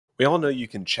We all know you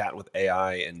can chat with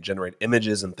AI and generate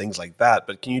images and things like that,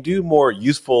 but can you do more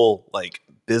useful, like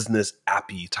business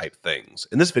appy type things?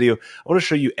 In this video, I want to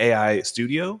show you AI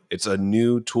Studio. It's a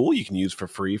new tool you can use for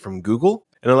free from Google.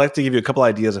 And I'd like to give you a couple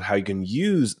ideas of how you can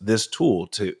use this tool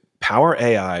to power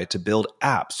AI to build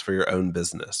apps for your own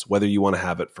business. Whether you want to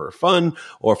have it for fun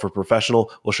or for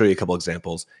professional, we'll show you a couple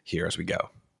examples here as we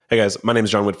go. Hey guys, my name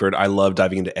is John Whitford. I love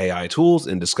diving into AI tools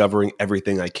and discovering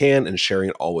everything I can and sharing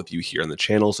it all with you here on the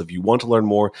channel. So if you want to learn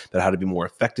more about how to be more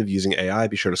effective using AI,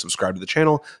 be sure to subscribe to the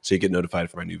channel so you get notified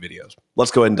for my new videos.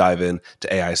 Let's go ahead and dive in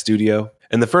to AI Studio.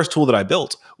 And the first tool that I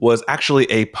built was actually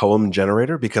a poem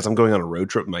generator because I'm going on a road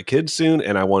trip with my kids soon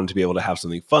and I wanted to be able to have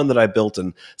something fun that I built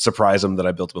and surprise them that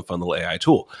I built them a fun little AI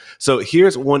tool. So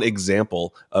here's one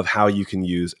example of how you can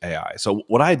use AI. So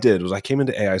what I did was I came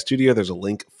into AI Studio. There's a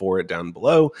link for it down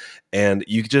below and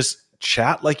you just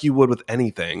chat like you would with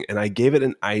anything. And I gave it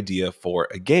an idea for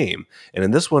a game. And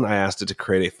in this one, I asked it to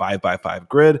create a 5x5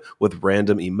 grid with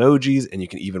random emojis, and you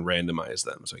can even randomize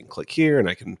them. So I can click here and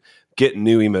I can get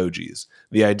new emojis.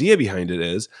 The idea behind it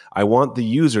is I want the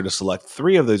user to select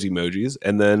 3 of those emojis,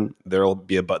 and then there'll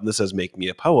be a button that says make me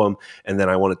a poem. And then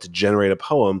I want it to generate a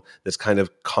poem that's kind of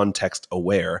context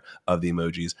aware of the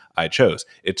emojis I chose.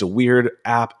 It's a weird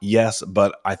app, yes,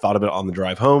 but I thought of it on the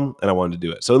drive home and I wanted to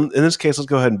do it. So in this case, let's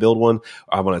go ahead and build one.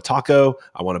 I want a taco,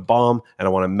 I want a bomb, and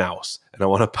I want a mouse. And I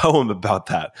want a poem about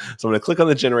that. So I'm going to click on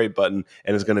the generate button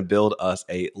and it's going to build us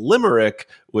a limerick,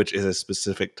 which is a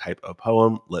specific type of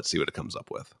poem. Let's see what it comes up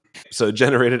with. So it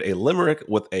generated a limerick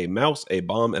with a mouse, a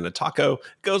bomb, and a taco.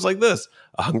 It goes like this.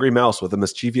 A hungry mouse with a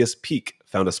mischievous peak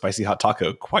found a spicy hot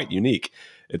taco quite unique.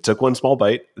 It took one small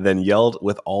bite, then yelled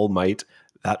with all might,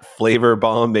 that flavor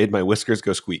bomb made my whiskers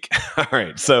go squeak. All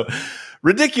right, so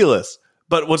ridiculous.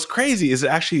 But what's crazy is it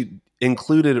actually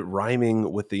included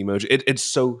rhyming with the emoji. It's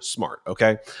so smart,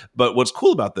 okay? But what's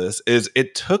cool about this is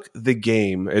it took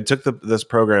this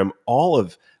program all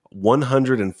of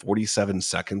 147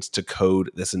 seconds to code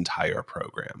this entire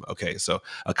program. Okay, so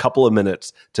a couple of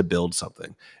minutes to build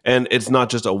something. And it's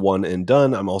not just a one and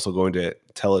done. I'm also going to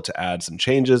tell it to add some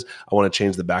changes. I want to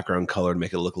change the background color and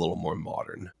make it look a little more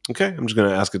modern. Okay, I'm just going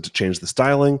to ask it to change the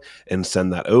styling and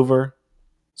send that over.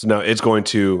 So now it's going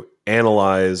to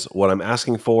analyze what I'm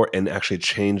asking for and actually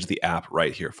change the app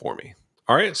right here for me.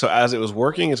 All right, so as it was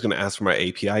working, it's going to ask for my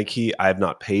API key. I have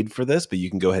not paid for this, but you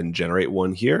can go ahead and generate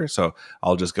one here. So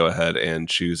I'll just go ahead and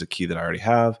choose a key that I already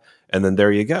have. And then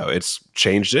there you go. It's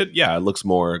changed it. Yeah, it looks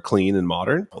more clean and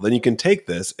modern. Well, then you can take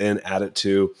this and add it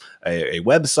to a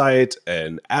website,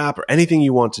 an app, or anything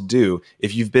you want to do.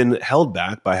 If you've been held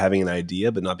back by having an idea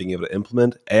but not being able to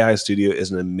implement, AI Studio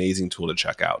is an amazing tool to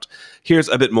check out. Here's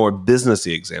a bit more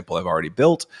businessy example I've already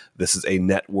built. This is a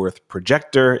net worth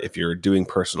projector. If you're doing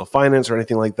personal finance or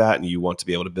anything like that and you want to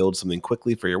be able to build something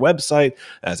quickly for your website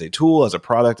as a tool, as a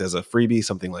product, as a freebie,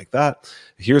 something like that.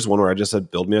 Here's one where I just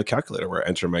said, build me a calculator where I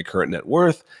enter my current net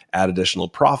worth, add additional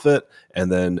profit,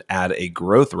 and then add a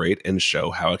growth rate and show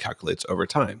how it calculates over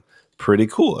time. Pretty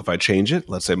cool. If I change it,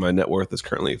 let's say my net worth is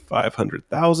currently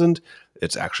 500,000,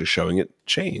 it's actually showing it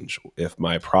change. If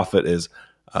my profit is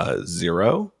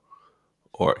 0,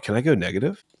 or can I go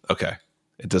negative? Okay.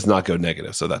 It does not go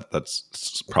negative, so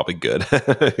that's probably good.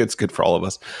 It's good for all of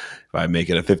us. If I make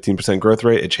it a 15% growth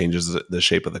rate, it changes the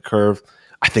shape of the curve.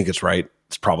 I think it's right.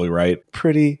 It's probably right.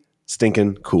 Pretty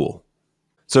stinking cool.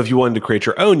 So if you wanted to create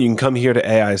your own, you can come here to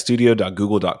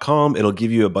aistudio.google.com. It'll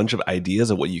give you a bunch of ideas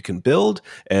of what you can build,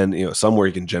 and somewhere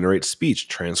you can generate speech,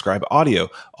 transcribe audio.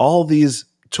 All these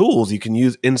tools you can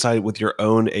use inside with your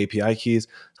own API keys.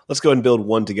 Let's go ahead and build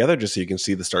one together just so you can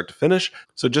see the start to finish.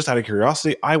 So just out of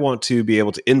curiosity, I want to be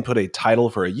able to input a title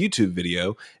for a YouTube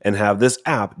video and have this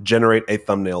app generate a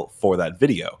thumbnail for that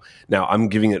video. Now I'm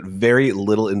giving it very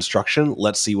little instruction.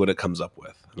 Let's see what it comes up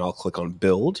with. And I'll click on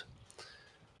build.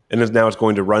 And now it's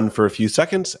going to run for a few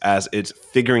seconds as it's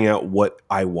figuring out what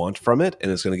I want from it, and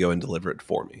it's going to go and deliver it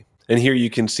for me. And here you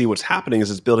can see what's happening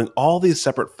is it's building all these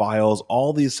separate files,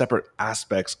 all these separate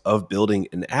aspects of building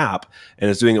an app, and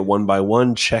it's doing it one by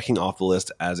one, checking off the list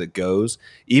as it goes.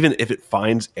 Even if it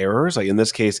finds errors, like in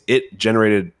this case, it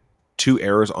generated 2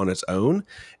 errors on its own,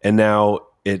 and now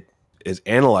it is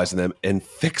analyzing them and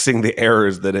fixing the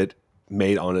errors that it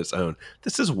made on its own.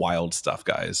 This is wild stuff,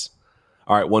 guys.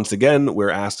 All right, once again,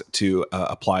 we're asked to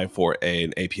apply for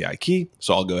an API key.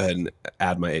 So I'll go ahead and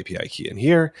add my API key in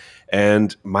here.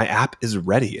 And my app is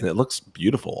ready, and it looks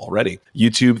beautiful already.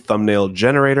 YouTube thumbnail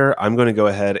generator. I'm going to go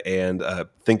ahead and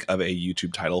think of a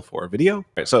YouTube title for a video. All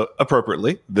right, so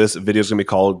appropriately, this video is going to be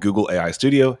called Google AI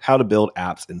Studio, How to Build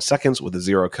Apps in Seconds with a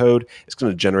Zero Code. It's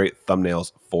going to generate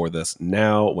thumbnails for this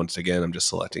now. Once again, I'm just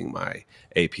selecting my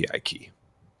API key.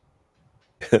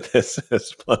 This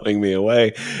is blowing me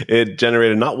away. It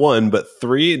generated not one, but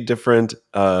three different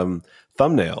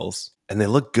thumbnails, and they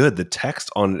look good. The text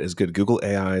on it is good. Google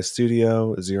AI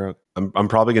Studio Zero. I'm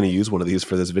probably going to use one of these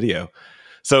for this video.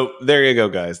 So there you go,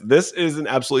 guys. This is an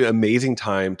absolutely amazing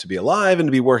time to be alive and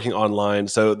to be working online.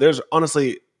 So there's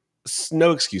honestly no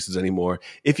excuses anymore.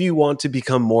 If you want to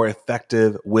become more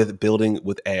effective with building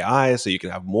with AI so you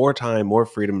can have more time, more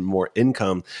freedom, more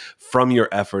income from your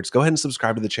efforts, go ahead and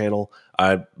subscribe to the channel.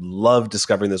 I love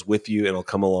discovering this with you, and I'll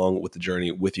come along with the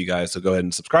journey with you guys. So go ahead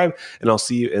and subscribe, and I'll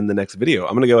see you in the next video.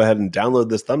 I'm going to go ahead and download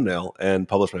this thumbnail and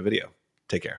publish my video. Take care.